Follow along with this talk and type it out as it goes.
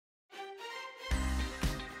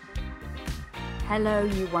Hello,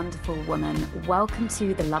 you wonderful woman. Welcome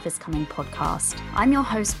to the Love is Coming podcast. I'm your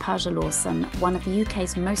host, Persia Lawson, one of the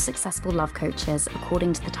UK's most successful love coaches,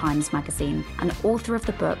 according to the Times magazine, and author of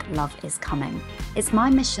the book, Love is Coming. It's my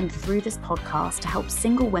mission through this podcast to help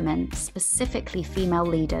single women, specifically female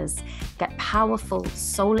leaders, get powerful,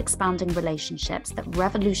 soul-expanding relationships that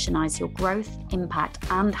revolutionize your growth,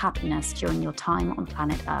 impact, and happiness during your time on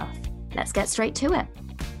planet Earth. Let's get straight to it.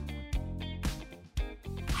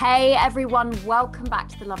 Hey everyone, welcome back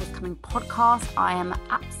to the Love is Coming podcast. I am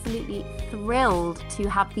absolutely thrilled to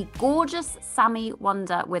have the gorgeous Sammy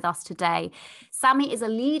Wonder with us today. Sammy is a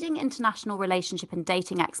leading international relationship and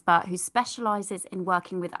dating expert who specializes in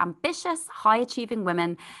working with ambitious, high-achieving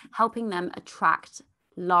women, helping them attract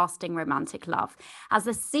lasting romantic love. As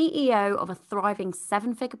the CEO of a thriving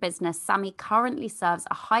seven-figure business, Sammy currently serves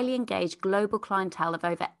a highly engaged global clientele of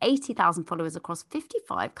over 80,000 followers across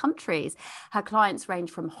 55 countries. Her clients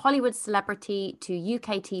range from Hollywood celebrity to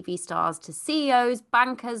UK TV stars to CEOs,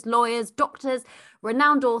 bankers, lawyers, doctors,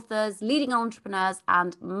 renowned authors, leading entrepreneurs,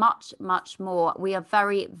 and much, much more. We are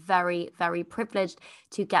very, very, very privileged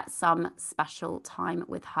to get some special time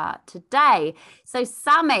with her today. So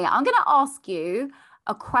Sammy, I'm going to ask you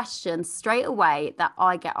a question straight away that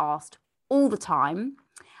I get asked all the time.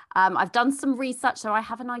 I've done some research, so I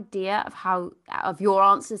have an idea of your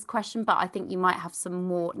answer to this question, but I think you might have some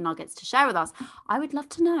more nuggets to share with us. I would love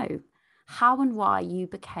to know how and why you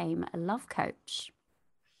became a love coach.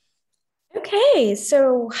 Okay,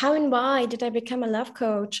 so how and why did I become a love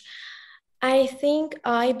coach? I think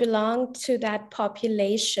I belong to that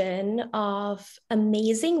population of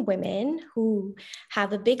amazing women who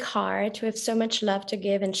have a big heart, who have so much love to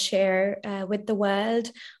give and share with the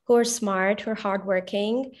world, who are smart, who are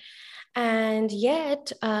hardworking. And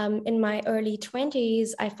yet, in my early 20s,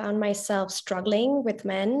 I found myself struggling with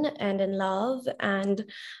men and in love, and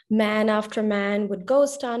man after man would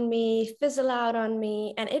ghost on me, fizzle out on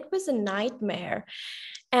me, and it was a nightmare.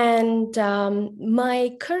 And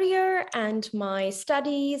my career and my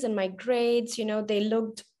studies and my grades, they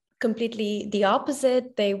looked completely the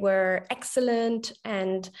opposite. They were excellent.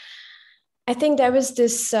 And I think there was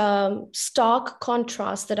this stark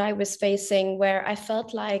contrast that I was facing where I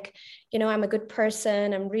felt like, I'm a good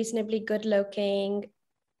person, I'm reasonably good looking.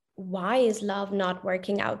 Why is love not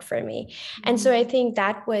working out for me? Mm-hmm. And so I think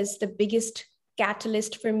that was the biggest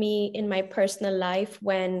catalyst for me in my personal life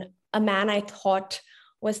when a man I thought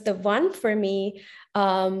was the one for me.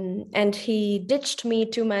 And he ditched me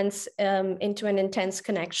 2 months into an intense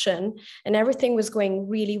connection, and everything was going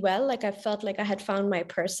really well. Like I felt like I had found my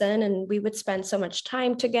person, and we would spend so much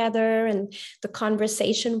time together, and the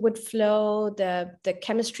conversation would flow. The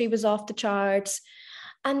chemistry was off the charts.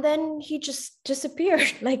 And then he just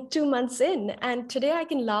disappeared like 2 months in. And today I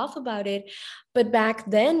can laugh about it. But back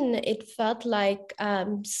then it felt like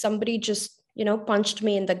somebody just, punched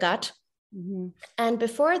me in the gut. Mm-hmm. And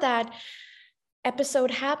before that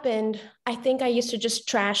episode happened, I think I used to just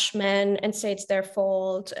trash men and say it's their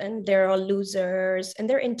fault and they're all losers and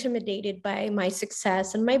they're intimidated by my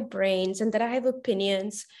success and my brains and that I have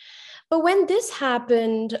opinions. But when this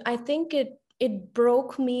happened, I think it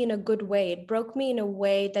broke me in a good way. It broke me in a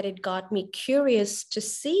way that it got me curious to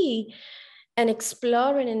see and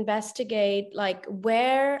explore and investigate like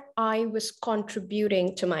where I was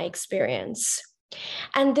contributing to my experience.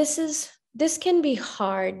 And this can be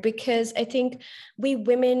hard because I think we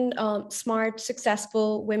women, smart,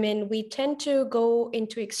 successful women, we tend to go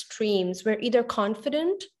into extremes. We're either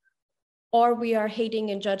confident or we are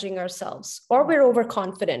hating and judging ourselves, or we're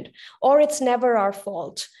overconfident, or it's never our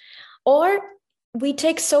fault, or we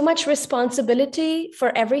take so much responsibility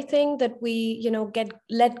for everything that we,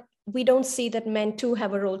 we don't see that men too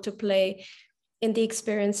have a role to play in the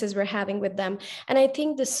experiences we're having with them. And I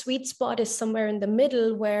think the sweet spot is somewhere in the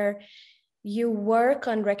middle where you work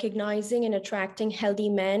on recognizing and attracting healthy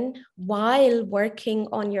men while working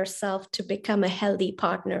on yourself to become a healthy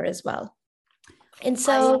partner as well. And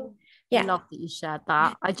so, I love that you shared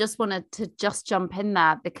that. I just wanted to jump in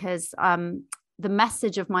there because the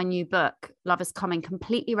message of my new book, Love is Coming,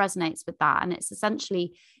 completely resonates with that. And it's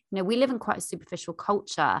essentially, we live in quite a superficial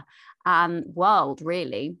culture and world,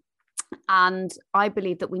 really. And I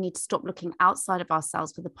believe that we need to stop looking outside of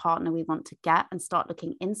ourselves for the partner we want to get and start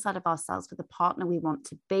looking inside of ourselves for the partner we want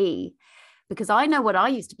to be. Because I know what I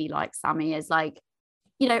used to be like, Sammy, is like,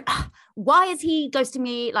 why is he ghosting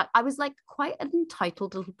me? Like, I was like quite an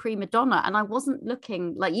entitled little prima donna, and I wasn't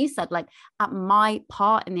looking, like you said, like at my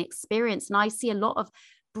part in the experience. And I see a lot of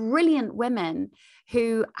brilliant women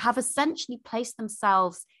who have essentially placed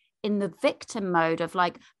themselves in the victim mode of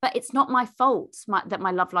like, but it's not my fault that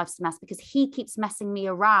my love life's a mess because he keeps messing me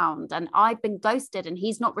around and I've been ghosted and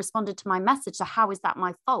he's not responded to my message. So how is that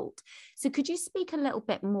my fault? So could you speak a little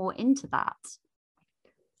bit more into that?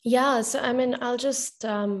 Yeah, so I mean, I'll just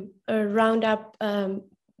round up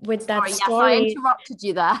with that Sorry, story. yes, I interrupted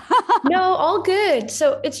you there. No, all good.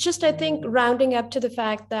 So it's just, I think, rounding up to the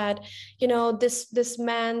fact that, you know, this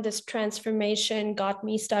man, this transformation got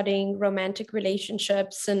me studying romantic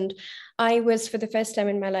relationships, and I was, for the first time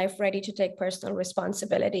in my life, ready to take personal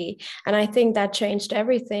responsibility. And I think that changed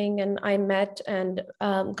everything. And I met and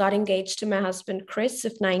got engaged to my husband, Chris,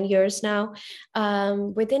 of 9 years now,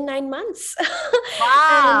 within 9 months.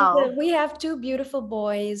 Wow. And we have 2 beautiful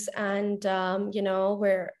boys. And, you know,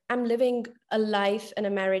 I'm living a life and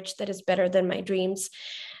a marriage that is better than my dreams.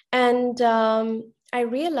 And I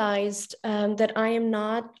realized that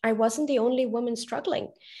I wasn't the only woman struggling.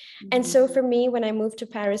 And so for me, when I moved to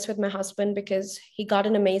Paris with my husband, because he got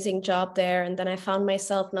an amazing job there, and then I found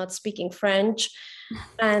myself not speaking French,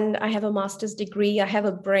 and I have a master's degree, I have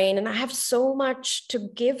a brain, and I have so much to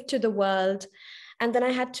give to the world. And then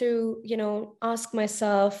I had to, you know, ask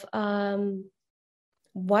myself,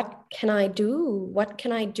 what can I do? What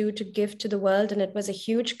can I do to give to the world? And it was a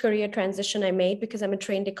huge career transition I made because I'm a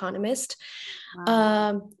trained economist.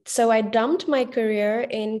 Wow. So I dumped my career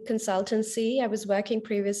in consultancy. I was working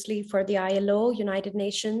previously for the ILO, United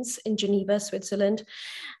Nations, in Geneva, Switzerland.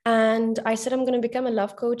 And I said, I'm going to become a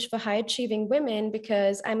love coach for high achieving women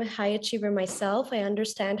because I'm a high achiever myself. I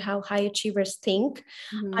understand how high achievers think.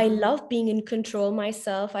 I love being in control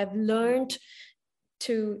myself. I've learned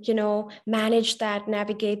to, you know, manage that,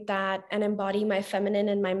 navigate that, and embody my feminine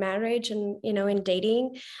in my marriage and, you know, in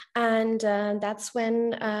dating. And that's when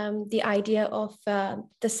the idea of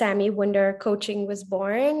the Sammy Wunder coaching was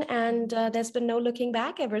born. And there's been no looking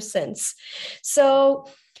back ever since. So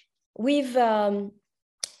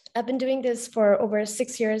I've been doing this for over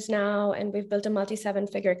 6 years now, and we've built a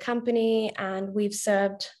multi-7-figure company, and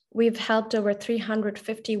we've helped over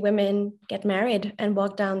 350 women get married and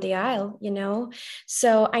walk down the aisle, you know?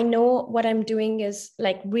 So I know what I'm doing is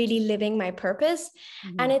like really living my purpose.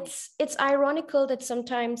 And it's ironical that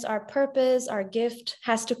sometimes our purpose, our gift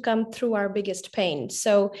has to come through our biggest pain.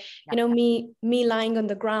 So, you know, me lying on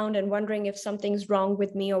the ground and wondering if something's wrong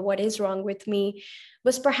with me or what is wrong with me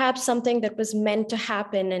was perhaps something that was meant to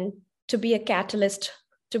happen and to be a catalyst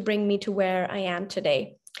to bring me to where I am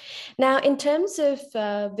today. Now, in terms of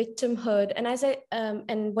victimhood, and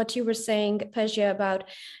and what you were saying, Pejia, about,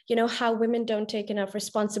 you know, how women don't take enough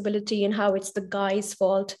responsibility and how it's the guy's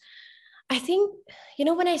fault. I think, you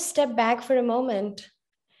know, when I step back for a moment,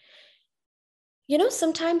 you know,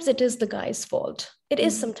 sometimes it is the guy's fault. It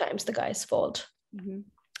is sometimes the guy's fault.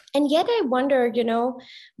 And yet I wonder, you know,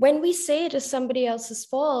 when we say it is somebody else's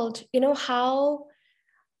fault, you know, how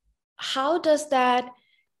does that,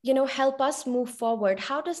 you know, help us move forward?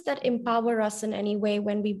 How does that empower us in any way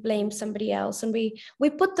when we blame somebody else and we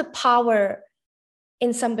put the power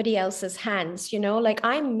in somebody else's hands? You know, like,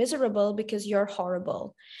 I'm miserable because you're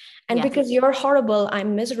horrible. And because you're horrible,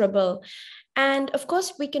 I'm miserable. And of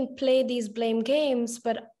course, we can play these blame games,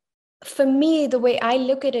 but for me, the way I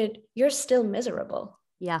look at it, you're still miserable.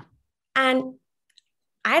 Yeah. And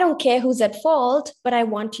I don't care who's at fault, but I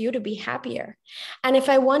want you to be happier. And if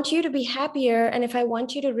I want you to be happier, and if I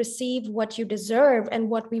want you to receive what you deserve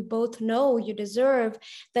and what we both know you deserve,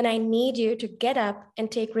 then I need you to get up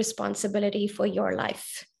and take responsibility for your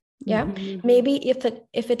life. Yeah. Maybe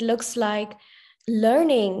if it looks like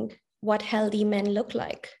learning what healthy men look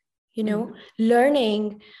like, you know,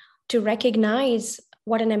 learning to recognize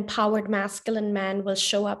what an empowered masculine man will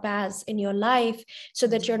show up as in your life, so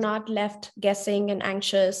that you're not left guessing and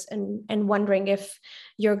anxious and wondering if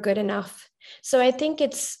you're good enough. So I think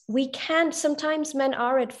sometimes men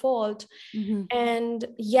are at fault, and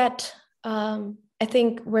yet I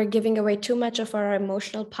think we're giving away too much of our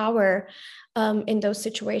emotional power in those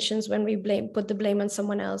situations when we put the blame on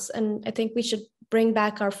someone else. And I think we should bring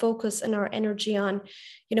back our focus and our energy on,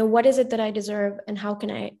 you know, what is it that I deserve and how can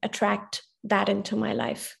I attract that into my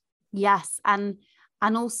life? Yes. And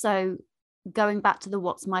also going back to the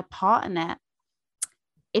what's my part in it,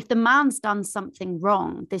 if the man's done something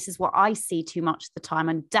wrong, this is what I see too much of the time,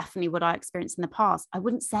 and definitely what I experienced in the past, I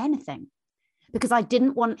wouldn't say anything because I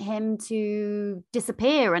didn't want him to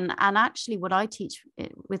disappear. And actually what I teach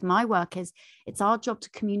with my work is it's our job to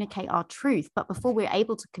communicate our truth. But before we're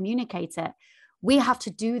able to communicate it, we have to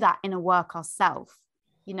do that inner work ourselves.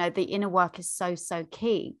 You know, the inner work is so, so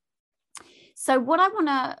key. So what I want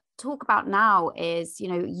to talk about now is, you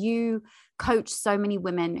know, you coach so many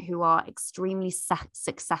women who are extremely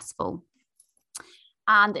successful.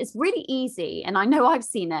 And it's really easy. And I know I've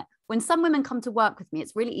seen it. When some women come to work with me,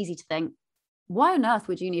 it's really easy to think, why on earth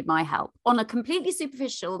would you need my help? On a completely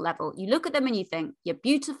superficial level, you look at them and you think, you're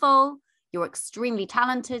beautiful, you're extremely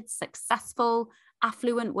talented, successful,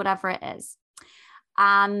 affluent, whatever it is.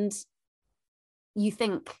 And you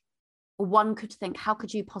think, one could think, how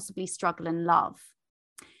could you possibly struggle in love?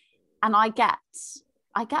 And I get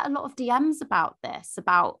a lot of DMs about this,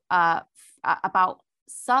 about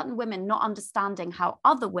certain women not understanding how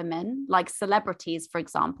other women, like celebrities, for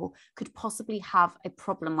example, could possibly have a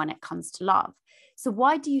problem when it comes to love. So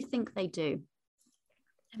why do you think they do?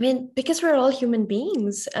 I mean, because we're all human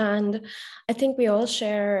beings, and I think we all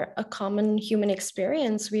share a common human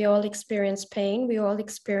experience. We all experience pain, we all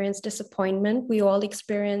experience disappointment, we all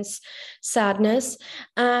experience sadness.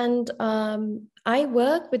 And I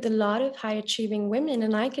work with a lot of high achieving women,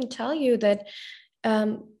 and I can tell you that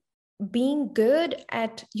being good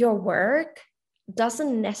at your work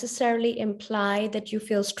doesn't necessarily imply that you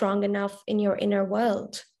feel strong enough in your inner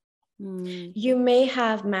world. You may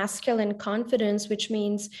have masculine confidence, which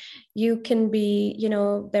means you can be,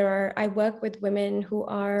 I work with women who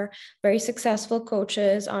are very successful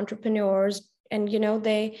coaches, entrepreneurs, and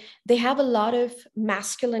they have a lot of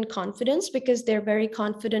masculine confidence because they're very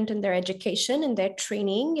confident in their education and their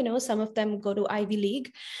training. Some of them go to Ivy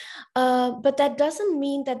League, but that doesn't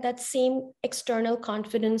mean that same external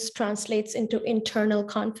confidence translates into internal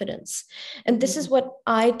confidence. And this is what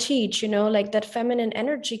I teach, like that feminine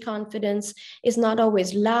energy confidence is not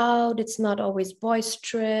always loud, it's not always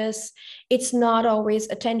boisterous, it's not always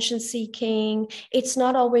attention seeking, it's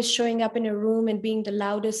not always showing up in a room and being the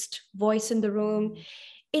loudest voice in the room.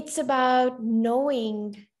 It's about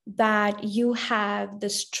knowing that you have the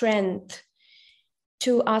strength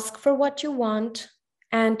to ask for what you want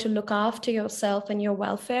and to look after yourself and your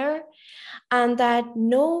welfare. And that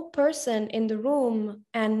no person in the room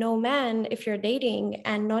and no man, if you're dating,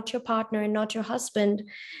 and not your partner and not your husband,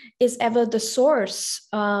 is ever the source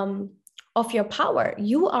of your power.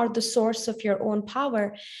 You are the source of your own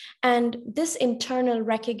power. And this internal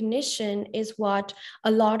recognition is what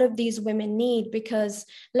a lot of these women need, because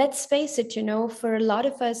let's face it, for a lot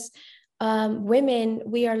of us women,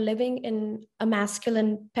 we are living in a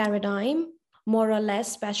masculine paradigm, more or less,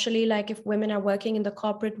 especially like if women are working in the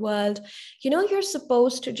corporate world. You're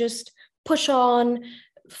supposed to just push on,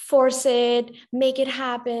 force it, make it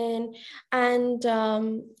happen. And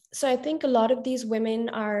so I think a lot of these women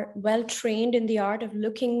are well trained in the art of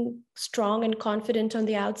looking strong and confident on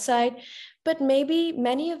the outside, but maybe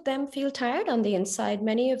many of them feel tired on the inside.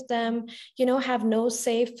 Many of them, have no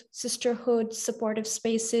safe sisterhood, supportive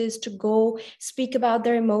spaces to go speak about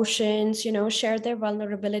their emotions, share their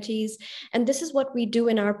vulnerabilities. And this is what we do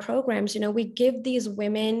in our programs. We give these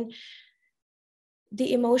women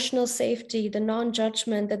the emotional safety, the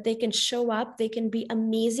non-judgment, that they can show up, they can be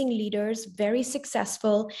amazing leaders, very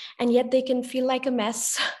successful, and yet they can feel like a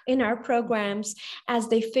mess in our programs as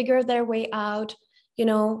they figure their way out.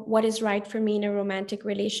 What is right for me in a romantic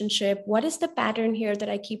relationship? What is the pattern here that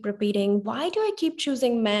I keep repeating? Why do I keep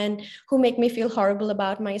choosing men who make me feel horrible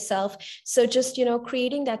about myself? So just,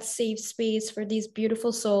 creating that safe space for these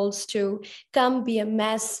beautiful souls to come be a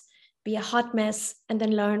mess, be a hot mess, and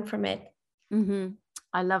then learn from it. Mm-hmm.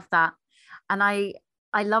 I love that. And I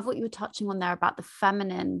love what you were touching on there about the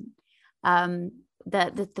feminine,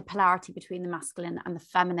 the polarity between the masculine and the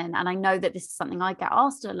feminine. And I know that this is something I get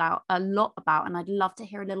asked a lot about, and I'd love to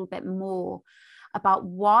hear a little bit more about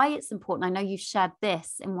why it's important. I know you shared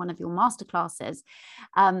this in one of your masterclasses,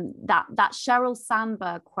 that Sheryl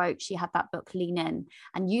Sandberg quote. She had that book, Lean In,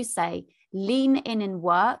 and you say, lean in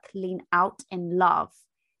work, lean out in love.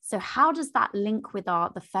 So how does that link with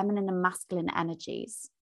the feminine and masculine energies?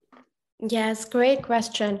 Yes, great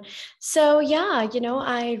question. So yeah,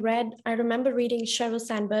 I remember reading Sheryl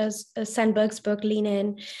Sandberg's book, Lean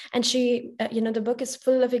In, and she, the book is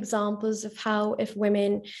full of examples of how if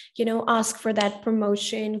women, ask for that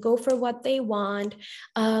promotion, go for what they want,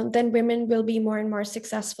 then women will be more and more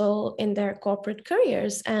successful in their corporate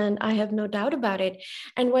careers. And I have no doubt about it.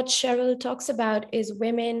 And what Sheryl talks about is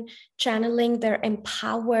women channeling their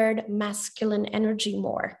empowered masculine energy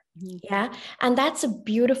more. Yeah. And that's a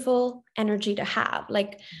beautiful energy to have.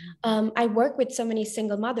 Like, I work with so many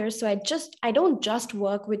single mothers. So I don't just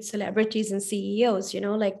work with celebrities and CEOs,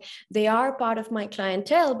 like they are part of my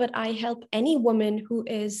clientele, but I help any woman who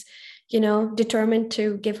is, determined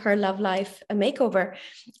to give her love life a makeover.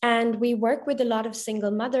 And we work with a lot of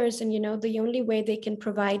single mothers, and the only way they can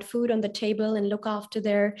provide food on the table and look after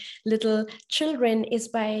their little children is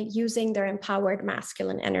by using their empowered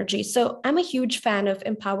masculine energy. So I'm a huge fan of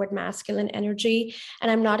empowered masculine energy,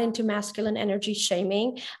 and I'm not into masculine energy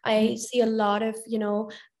shaming. I see a lot of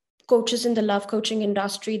coaches in the love coaching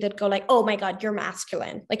industry that go like, oh my God, you're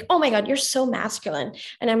masculine. Like, oh my God, you're so masculine.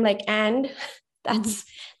 And I'm like, and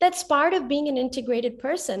that's part of being an integrated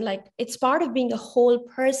person. Like, it's part of being a whole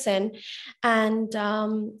person. And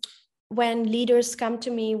when leaders come to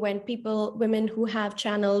me, when women who have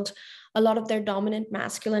channeled a lot of their dominant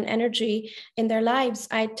masculine energy in their lives,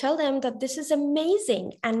 I tell them that this is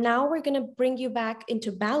amazing. And now we're going to bring you back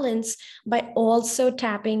into balance by also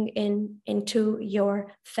tapping into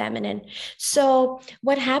your feminine. So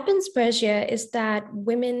what happens, Persia, is that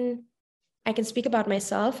women, I can speak about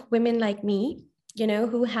myself, women like me,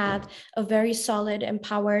 who have a very solid,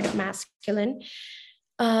 empowered masculine,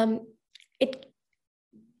 it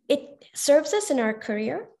serves us in our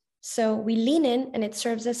career. So we lean in and it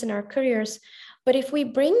serves us in our careers. But if we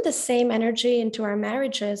bring the same energy into our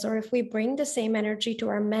marriages, or if we bring the same energy to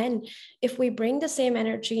our men, if we bring the same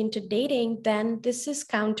energy into dating, then this is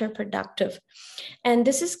counterproductive. And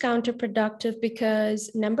this is counterproductive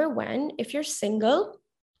because, number one, if you're single,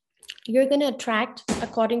 you're going to attract,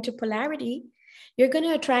 according to polarity, you're going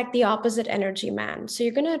to attract the opposite energy man. So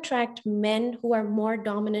you're going to attract men who are more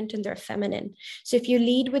dominant in their feminine. So if you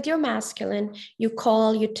lead with your masculine, you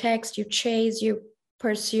call, you text, you chase, you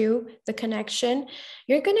pursue the connection,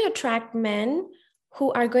 you're going to attract men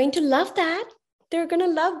who are going to love that. They're going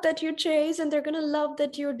to love that you chase, and they're going to love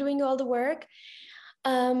that you're doing all the work.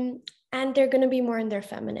 And they're going to be more in their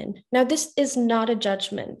feminine. Now, this is not a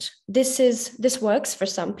judgment. This works for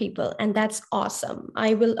some people, and that's awesome.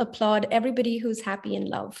 I will applaud everybody who's happy in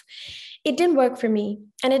love. It didn't work for me,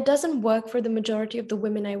 and it doesn't work for the majority of the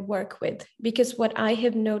women I work with, because what I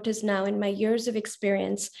have noticed now in my years of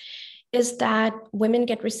experience is that women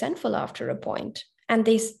get resentful after a point, and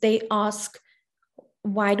they ask,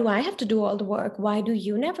 why do I have to do all the work? Why do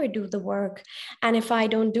you never do the work? And if I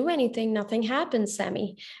don't do anything, nothing happens,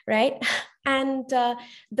 Sammy, right? And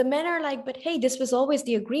the men are like, but hey, this was always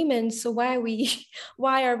the agreement. So why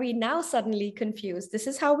are we now suddenly confused? This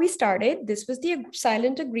is how we started. This was the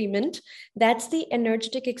silent agreement. That's the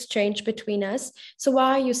energetic exchange between us. So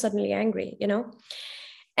why are you suddenly angry,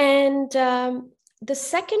 And the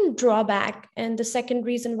second drawback, and the second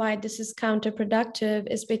reason why this is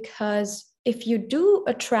counterproductive, is because if you do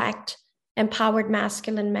attract empowered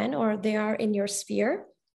masculine men, or they are in your sphere,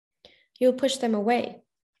 you'll push them away,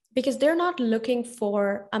 because they're not looking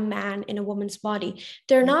for a man in a woman's body.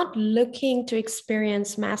 They're not looking to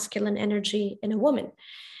experience masculine energy in a woman.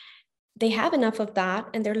 They have enough of that,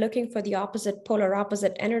 and they're looking for the polar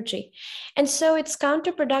opposite energy. And so it's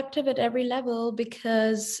counterproductive at every level,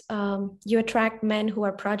 because you attract men who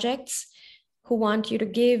are projects, who want you to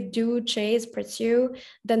give, do, chase, pursue.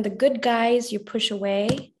 Then the good guys you push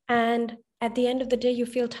away. And at the end of the day, you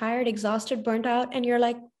feel tired, exhausted, burnt out. And you're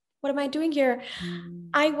like, what am I doing here?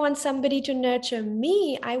 I want somebody to nurture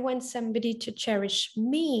me. I want somebody to cherish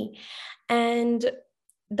me. And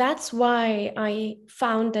that's why I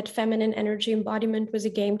found that feminine energy embodiment was a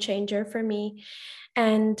game changer for me.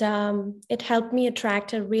 And it helped me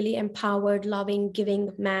attract a really empowered, loving,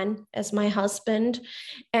 giving man as my husband.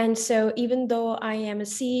 And so even though I am a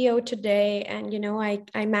CEO today, and,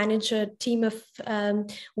 I manage a team of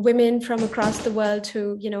women from across the world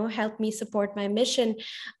who, help me support my mission,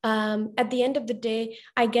 at the end of the day,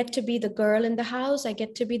 I get to be the girl in the house. I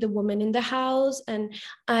get to be the woman in the house, and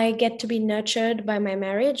I get to be nurtured by my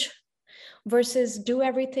marriage, versus do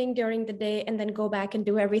everything during the day and then go back and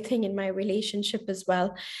do everything in my relationship as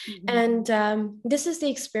well. And this is the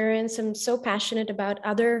experience I'm so passionate about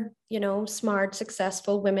other, smart,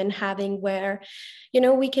 successful women having, where,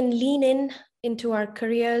 we can lean into our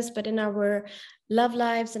careers, but in our love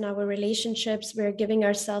lives and our relationships, we're giving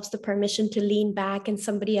ourselves the permission to lean back and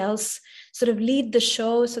somebody else sort of lead the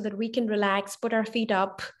show, so that we can relax, put our feet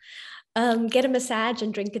up, get a massage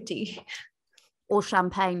and drink a tea. Or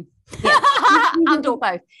champagne. Yeah. And or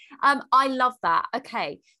both. I love that.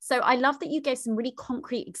 Okay. So I love that you gave some really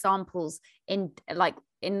concrete examples in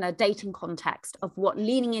a dating context of what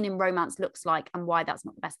leaning in romance looks like, and why that's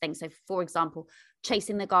not the best thing. So for example,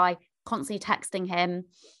 chasing the guy, constantly texting him,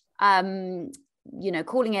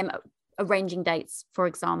 calling him, arranging dates, for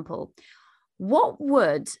example. What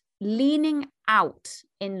would leaning out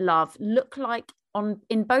in love look like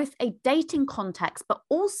in both a dating context, but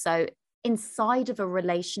also inside of a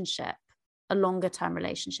relationship, a longer term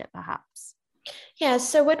relationship, perhaps? Yeah,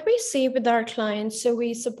 so what we see with our clients, so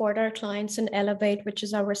we support our clients in Elevate, which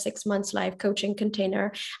is our 6 months live coaching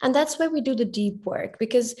container. And that's where we do the deep work,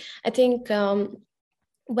 because I think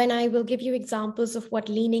when I will give you examples of what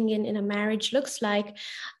leaning in a marriage looks like,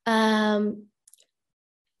 um,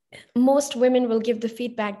 most women will give the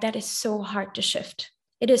feedback that is so hard to shift.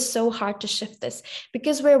 It is so hard to shift this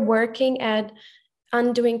because we're working at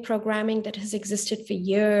undoing programming that has existed for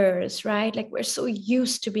years, right? Like we're so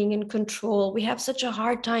used to being in control. We have such a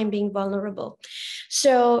hard time being vulnerable.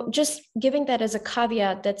 So just giving that as a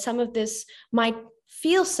caveat that some of this might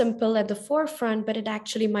feel simple at the forefront, but it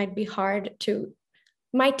actually might be hard to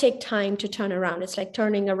might take time to turn around. It's like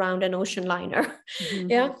turning around an ocean liner. Mm-hmm.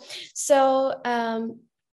 Yeah. So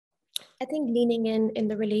I think leaning in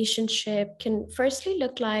the relationship can firstly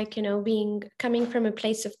look like, being coming from a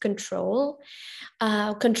place of control,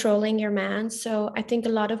 controlling your man. So I think a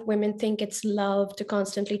lot of women think it's love to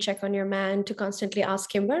constantly check on your man, to constantly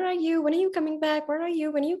ask him, where are you? When are you coming back? Where are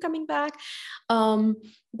you? When are you coming back?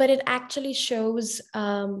 But it actually shows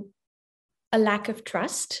a lack of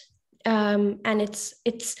trust. And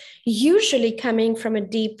it's usually coming from a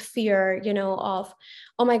deep fear, of,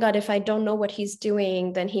 oh my God, if I don't know what he's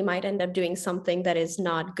doing, then he might end up doing something that is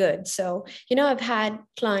not good. So, I've had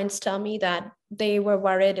clients tell me that they were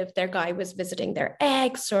worried if their guy was visiting their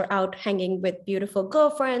ex or out hanging with beautiful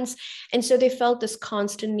girlfriends. And so they felt this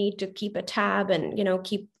constant need to keep a tab and,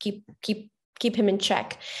 keep him in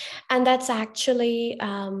check. And that's actually,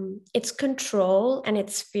 it's control and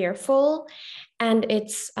it's fearful. And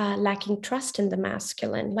it's lacking trust in the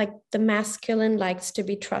masculine. Like the masculine likes to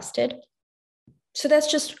be trusted. So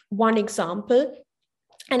that's just one example.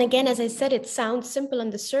 And again, as I said, it sounds simple on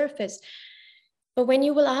the surface, but when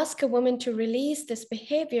you will ask a woman to release this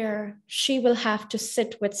behavior, she will have to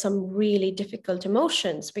sit with some really difficult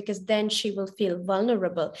emotions because then she will feel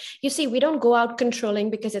vulnerable. You see, we don't go out controlling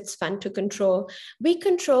because it's fun to control. We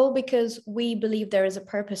control because we believe there is a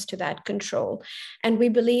purpose to that control. And we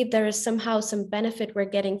believe there is somehow some benefit we're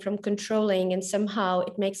getting from controlling, and somehow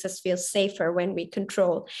it makes us feel safer when we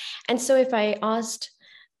control. And so if I asked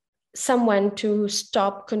someone to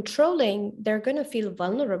stop controlling, they're going to feel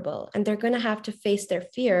vulnerable and they're going to have to face their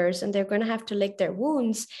fears and they're going to have to lick their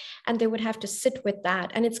wounds, and they would have to sit with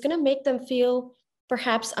that. And it's going to make them feel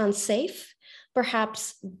perhaps unsafe,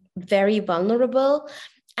 perhaps very vulnerable.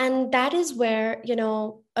 And that is where,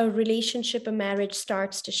 a relationship, a marriage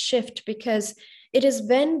starts to shift, because it is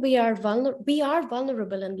when we are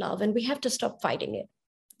vulnerable in love, and we have to stop fighting it.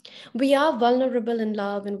 We are vulnerable in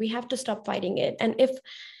love and we have to stop fighting it. And if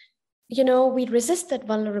we resist that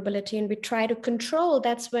vulnerability and we try to control,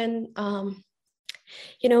 that's when,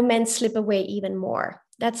 men slip away even more.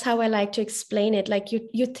 That's how I like to explain it. Like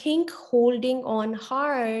you think holding on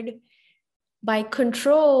hard by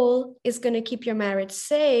control is going to keep your marriage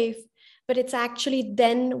safe, but it's actually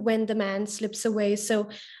then when the man slips away. So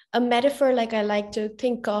a metaphor like I like to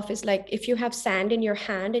think of is like if you have sand in your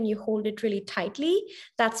hand and you hold it really tightly,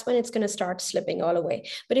 that's when it's going to start slipping all away.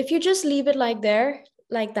 But if you just leave it like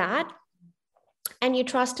that, and you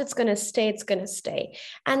trust it's going to stay, it's going to stay.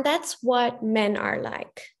 And that's what men are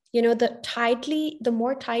like. The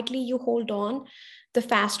more tightly you hold on, the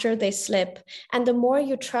faster they slip. And the more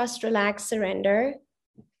you trust, relax, surrender,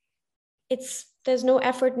 there's no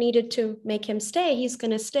effort needed to make him stay. He's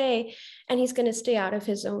going to stay, and he's going to stay out of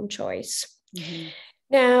his own choice. Mm-hmm.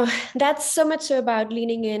 Now, that's so much about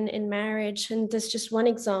leaning in marriage, and that's just one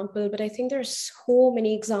example, but I think there's so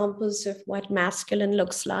many examples of what masculine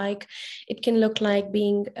looks like. It can look like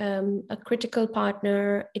being a critical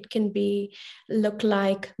partner. It can look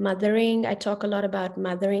like mothering. I talk a lot about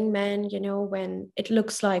mothering men, when it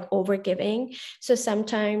looks like overgiving. So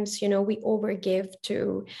sometimes, we overgive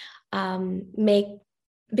to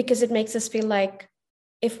because it makes us feel like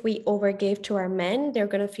if we overgave to our men, they're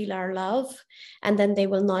going to feel our love and then they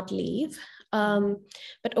will not leave.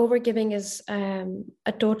 But overgiving is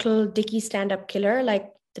a total dicky stand-up killer.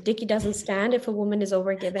 Like the dicky doesn't stand if a woman is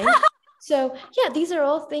overgiving. So yeah, these are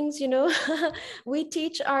all things, we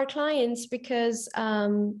teach our clients because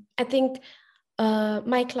I think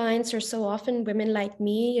my clients are so often women like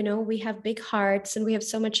me. We have big hearts and we have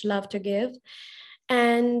so much love to give.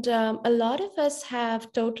 And a lot of us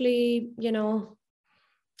have totally,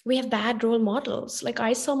 we have bad role models. Like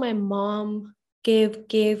I saw my mom give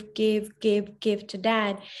to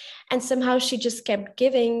dad. And somehow she just kept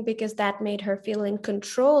giving because that made her feel in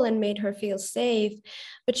control and made her feel safe.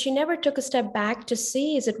 But she never took a step back to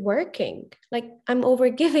see, is it working? Like I'm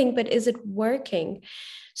overgiving, but is it working?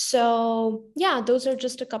 So yeah, those are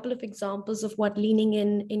just a couple of examples of what leaning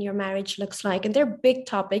in your marriage looks like. And they're big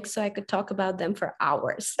topics, so I could talk about them for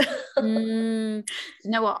hours. You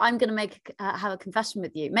know what? I'm going to have a confession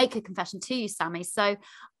with you, make a confession to you, Sammy. So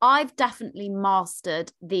I've definitely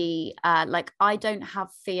mastered the, I don't have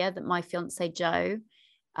fear that my fiance Joe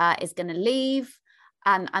is going to leave.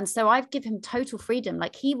 And so I've given him total freedom.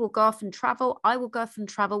 Like, he will go off and travel. I will go off and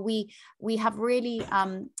travel. We have really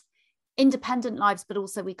independent lives, but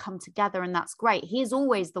also we come together, and that's great. He is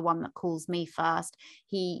always the one that calls me first.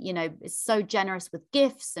 He, is so generous with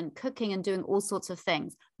gifts and cooking and doing all sorts of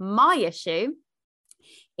things. My issue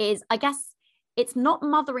is, I guess, it's not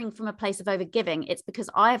mothering from a place of overgiving. It's because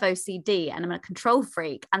I have OCD and I'm a control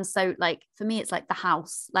freak. And so, like, for me, it's like the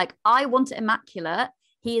house. Like, I want it immaculate.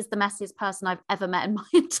 He is the messiest person I've ever met in my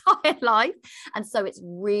entire life. And so it's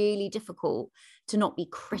really difficult to not be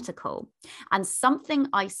critical. And something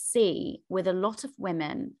I see with a lot of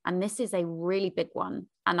women, and this is a really big one,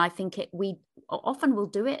 and I think we often will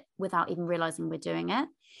do it without even realizing we're doing it,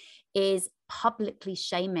 is publicly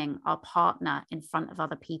shaming our partner in front of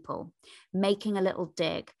other people, making a little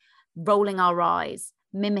dig, rolling our eyes,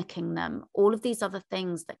 mimicking them, all of these other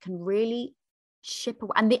things that can really chip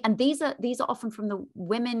away. And these are often from the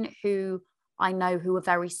women who I know who are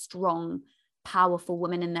very strong, powerful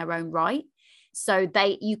women in their own right. So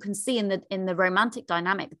you can see in the romantic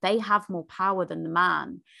dynamic, they have more power than the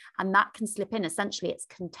man, and that can slip in. Essentially, it's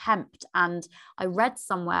contempt. And I read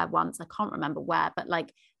somewhere once, I can't remember where, but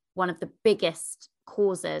like, one of the biggest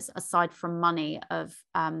causes aside from money of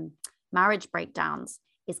marriage breakdowns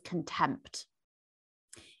is contempt.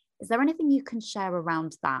 Is there anything you can share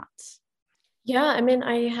around that? Yeah, I mean,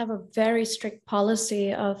 I have a very strict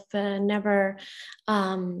policy of never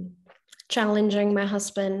challenging my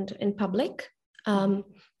husband in public.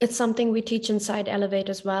 It's something we teach inside Elevate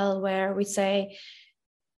as well, where we say,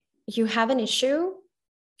 you have an issue,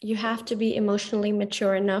 you have to be emotionally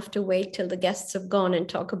mature enough to wait till the guests have gone and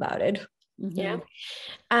talk about it. Mm-hmm. Yeah.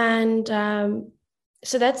 And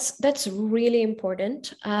so that's really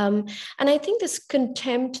important. And I think this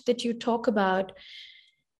contempt that you talk about,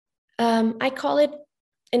 I call it,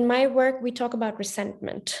 in my work, we talk about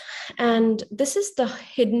resentment. And this is the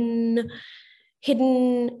hidden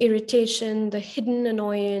irritation, the hidden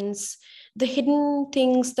annoyance, the hidden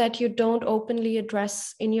things that you don't openly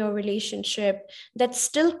address in your relationship that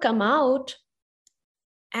still come out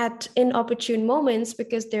at inopportune moments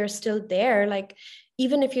because they're still there. Like,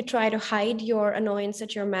 even if you try to hide your annoyance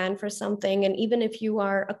at your man for something, and even if you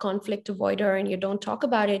are a conflict avoider and you don't talk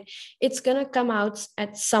about it, it's going to come out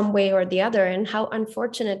at some way or the other. And how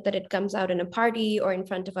unfortunate that it comes out in a party or in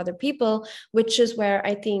front of other people, which is where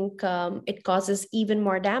I think it causes even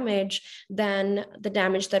more damage than the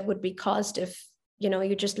damage that would be caused if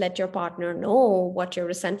you just let your partner know what you're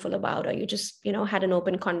resentful about, or you just, had an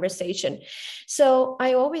open conversation. So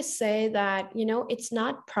I always say that, it's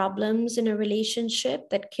not problems in a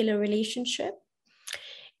relationship that kill a relationship.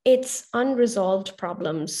 It's unresolved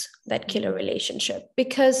problems that kill a relationship,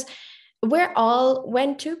 because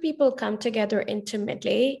when two people come together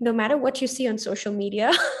intimately, no matter what you see on social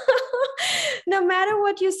media,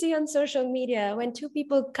 when two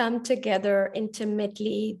people come together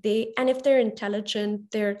intimately, and if they're intelligent,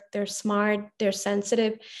 they're smart, they're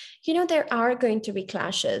sensitive, there are going to be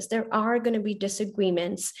clashes, there are going to be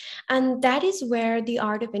disagreements. And that is where the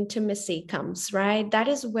art of intimacy comes, right? That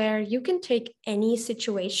is where you can take any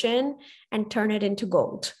situation and turn it into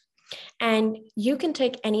gold. And you can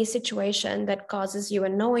take any situation that causes you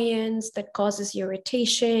annoyance, that causes you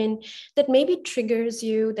irritation, that maybe triggers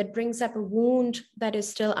you, that brings up a wound that is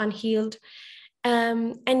still unhealed.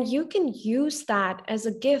 And you can use that as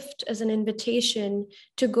a gift, as an invitation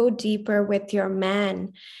to go deeper with your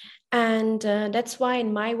man. And that's why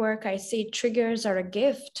in my work, I say triggers are a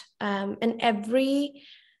gift. And every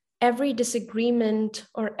disagreement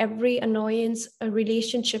or every annoyance a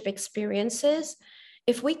relationship experiences,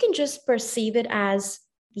 if we can just perceive it as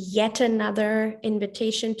yet another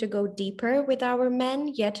invitation to go deeper with our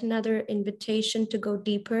men, yet another invitation to go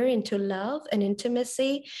deeper into love and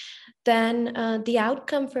intimacy, then the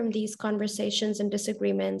outcome from these conversations and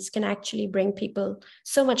disagreements can actually bring people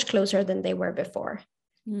so much closer than they were before.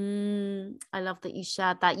 I love that you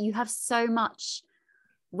shared that. You have so much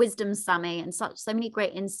wisdom, Sammy, and so many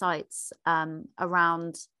great insights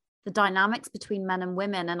around the dynamics between men and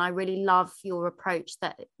women. And I really love your approach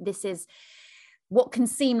that this is what can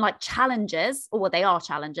seem like challenges, or they are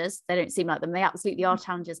challenges. They don't seem like them. They absolutely are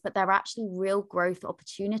challenges, but they're actually real growth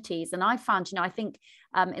opportunities. And I found, I think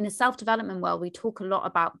in the self-development world, we talk a lot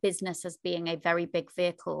about business as being a very big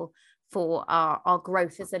vehicle for our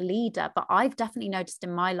growth as a leader. But I've definitely noticed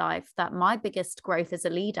in my life that my biggest growth as a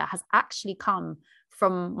leader has actually come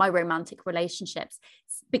from my romantic relationships,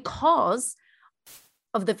 because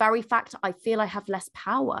of the very fact I feel I have less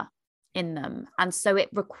power in them. And so it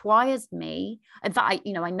requires me, in fact,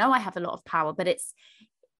 I know I have a lot of power, but it's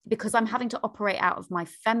because I'm having to operate out of my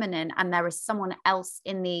feminine, and there is someone else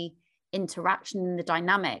in the interaction, in the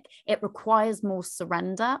dynamic. It requires more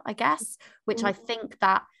surrender, I guess, which I think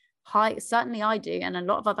that certainly I do, and a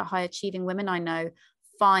lot of other high achieving women I know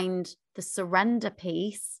find the surrender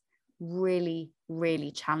piece really,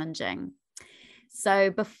 really challenging. So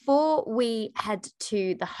before we head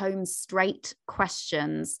to the home straight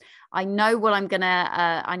questions, I know what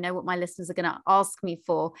my listeners are gonna ask me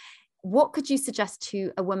for. What could you suggest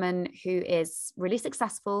to a woman who is really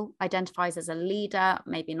successful, identifies as a leader,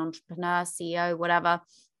 maybe an entrepreneur, CEO, whatever,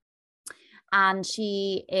 and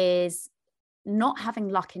she is not having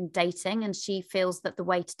luck in dating, and she feels that the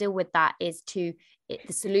way to deal with that is the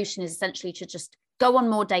solution is essentially to just go on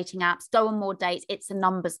more dating apps, go on more dates. It's a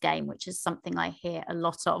numbers game, which is something I hear a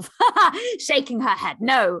lot of. Shaking her head.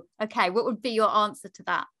 No. Okay. What would be your answer to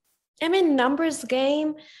that? I mean, numbers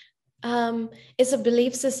game is a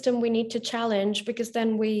belief system we need to challenge, because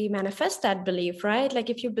then we manifest that belief, right?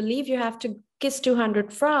 Like if you believe you have to kiss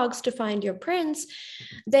 200 frogs to find your prince,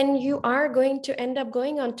 then you are going to end up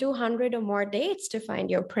going on 200 or more dates to find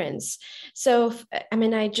your prince. So, I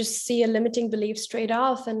mean, I just see a limiting belief straight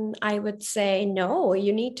off. And I would say, no,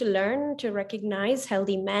 you need to learn to recognize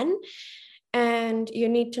healthy men. And you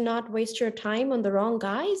need to not waste your time on the wrong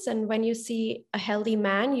guys. And when you see a healthy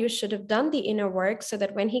man, you should have done the inner work so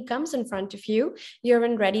that when he comes in front of you, you're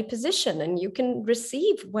in ready position and you can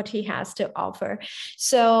receive what he has to offer.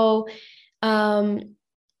 So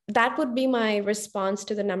that would be my response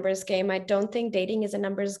to the numbers game. I don't think dating is a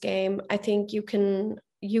numbers game. I think you can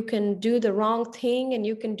do the wrong thing and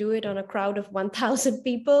you can do it on a crowd of 1,000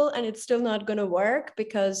 people and it's still not going to work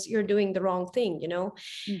because you're doing the wrong thing,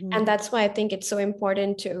 Mm-hmm. And that's why I think it's so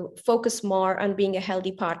important to focus more on being a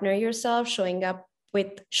healthy partner yourself, showing up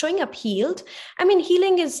healed. I mean,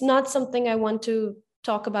 healing is not something I want to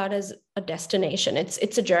talk about as a destination.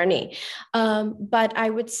 It's a journey. But I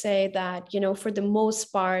would say that, for the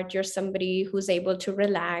most part, you're somebody who's able to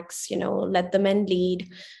relax, let the men lead.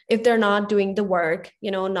 If they're not doing the work,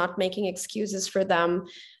 not making excuses for them,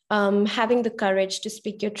 having the courage to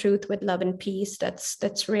speak your truth with love and peace.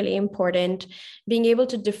 That's really important. Being able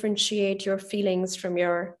to differentiate your feelings from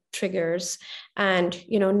your triggers and,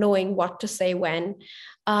 knowing what to say when.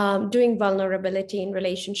 Doing vulnerability in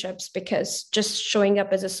relationships, because just showing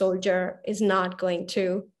up as a soldier is not going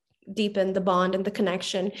to deepen the bond and the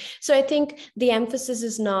connection. So I think the emphasis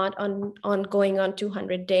is not on going on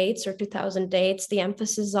 200 dates or 2,000 dates. The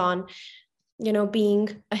emphasis on,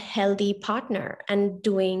 being a healthy partner and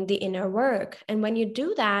doing the inner work. And when you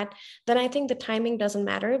do that, then I think the timing doesn't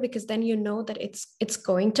matter, because then you know that it's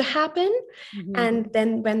going to happen. Mm-hmm. And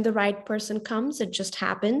then when the right person comes, it just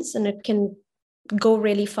happens, and it can go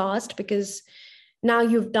really fast because now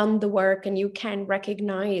you've done the work and you can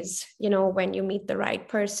recognize, when you meet the right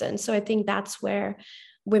person. So I think that's where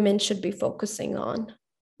women should be focusing on.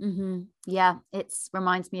 Mm-hmm. Yeah, it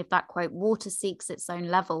reminds me of that quote, water seeks its own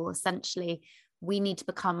level. Essentially, we need to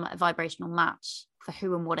become a vibrational match for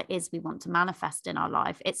who and what it is we want to manifest in our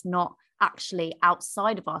life. It's not actually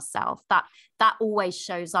outside of ourselves. That always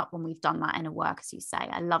shows up when we've done that inner work, as you say.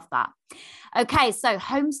 I love that. Okay, so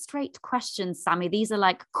home straight questions, Sammy. These are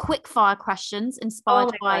like quick fire questions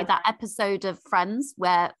inspired by that episode of Friends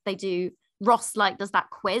where they do, Ross does that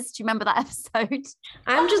quiz. Do you remember that episode?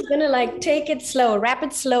 I'm just gonna take it slow,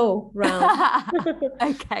 rapid slow round.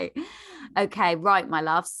 Okay, right, my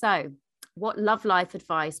love. So what love life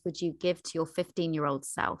advice would you give to your 15-year-old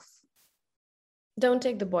self? Don't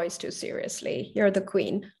take the boys too seriously. You're the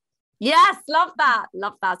queen. Yes, love that.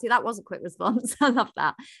 Love that. See, that was a quick response. I love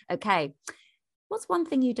that. Okay. What's one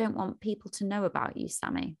thing you don't want people to know about you,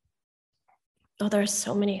 Sammy? Oh, there's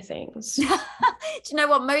so many things. Do you know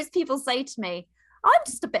what most people say to me? I'm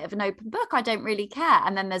just a bit of an open book. I don't really care.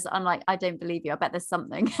 And then I'm like, I don't believe you. I bet there's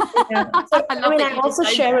something. Yeah. So, I also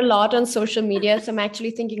share a lot on social media. So I'm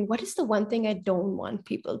actually thinking, what is the one thing I don't want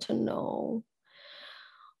people to know?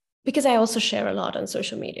 Because I also share a lot on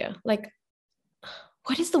social media.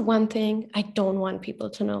 What is the one thing I don't want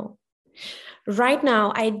people to know? Right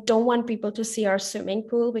now, I don't want people to see our swimming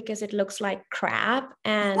pool because it looks like crap,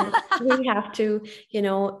 and we have to,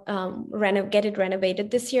 get it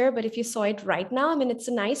renovated this year. But if you saw it right now, I mean, it's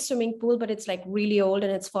a nice swimming pool, but it's like really old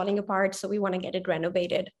and it's falling apart. So we want to get it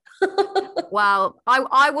renovated. Wow.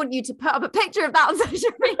 I want you to put up a picture of that on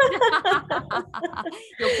social media.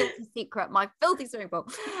 Your filthy secret, my filthy swimming pool.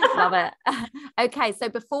 Love it. Okay. So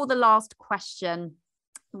before the last question,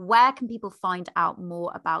 where can people find out more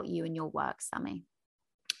about you and your work, Sammy?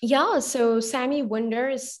 Yeah, so Sammy Wunder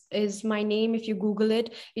is my name. If you Google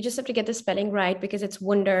it, you just have to get the spelling right because it's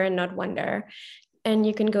Wunder and not Wonder. And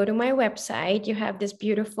you can go to my website. You have this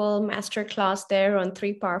beautiful masterclass there on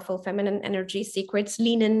 3 powerful feminine energy secrets,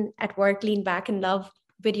 lean in at work, lean back and love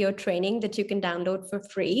video training that you can download for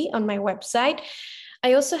free on my website.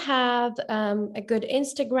 I also have a good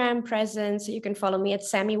Instagram presence. You can follow me at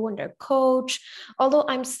Sammy Wunder Coach, although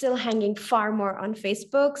I'm still hanging far more on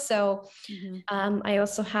Facebook. So I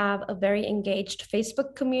also have a very engaged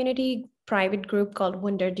Facebook community, private group called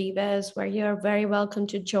Wunder Divas, where you're very welcome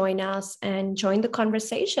to join us and join the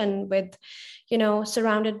conversation with,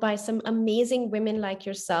 surrounded by some amazing women like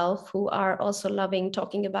yourself who are also loving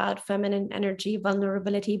talking about feminine energy,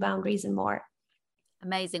 vulnerability, boundaries, and more.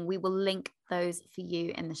 Amazing. We will link those for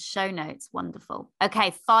you in the show notes. Wonderful.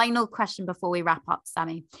 Okay, final question before we wrap up,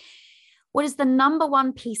 Sammy. What is the number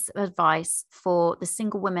one piece of advice for the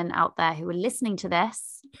single women out there who are listening to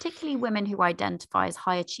this, particularly women who identify as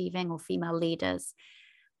high achieving or female leaders?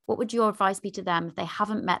 What would your advice be to them if they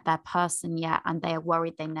haven't met their person yet and they are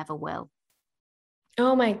worried they never will?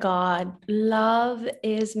 Oh my God, love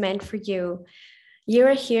is meant for you.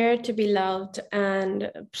 You're here to be loved,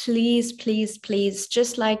 and please, please, please,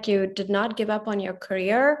 just like you did not give up on your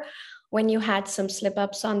career when you had some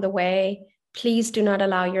slip-ups on the way, please do not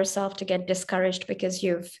allow yourself to get discouraged because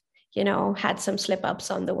you've, had some slip-ups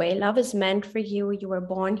on the way. Love is meant for you. You were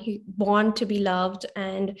born to be loved,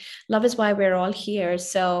 and love is why we're all here.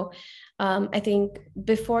 So I think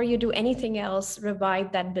before you do anything else,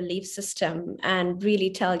 revive that belief system and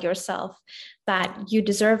really tell yourself that you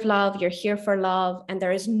deserve love, you're here for love, and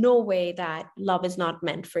there is no way that love is not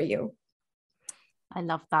meant for you. I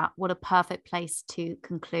love that. What a perfect place to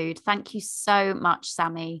conclude. Thank you so much,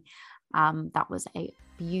 Sammy. That was a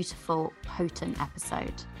beautiful, potent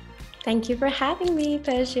episode. Thank you for having me,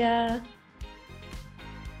 Persia.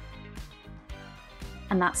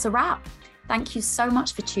 And that's a wrap. Thank you so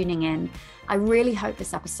much for tuning in. I really hope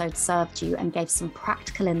this episode served you and gave some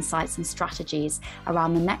practical insights and strategies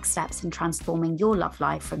around the next steps in transforming your love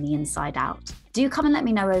life from the inside out. Do come and let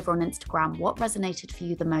me know over on Instagram what resonated for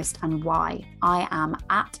you the most and why. I am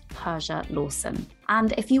at Persia Lawson.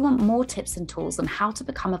 And if you want more tips and tools on how to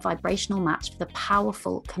become a vibrational match for the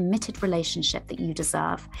powerful, committed relationship that you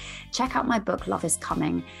deserve, check out my book, Love is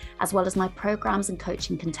Coming, as well as my programs and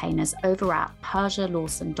coaching containers over at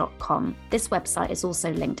persialawson.com. This website is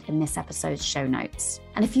also linked in this episode's show notes.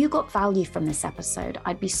 And if you got value from this episode,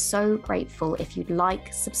 I'd be so grateful if you'd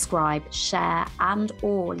like, subscribe, share,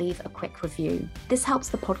 and/or leave a quick review. This helps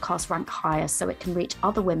the podcast rank higher so it can reach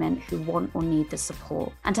other women who want or need the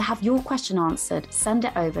support. And to have your question answered, send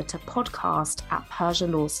it over to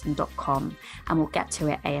podcast@persialawson.com and we'll get to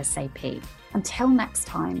it ASAP. Until next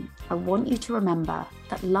time, I want you to remember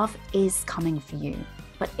that love is coming for you.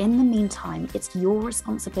 But in the meantime, it's your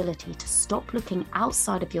responsibility to stop looking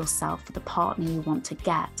outside of yourself for the partner you want to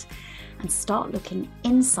get and start looking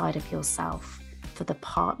inside of yourself for the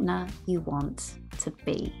partner you want to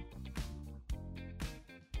be.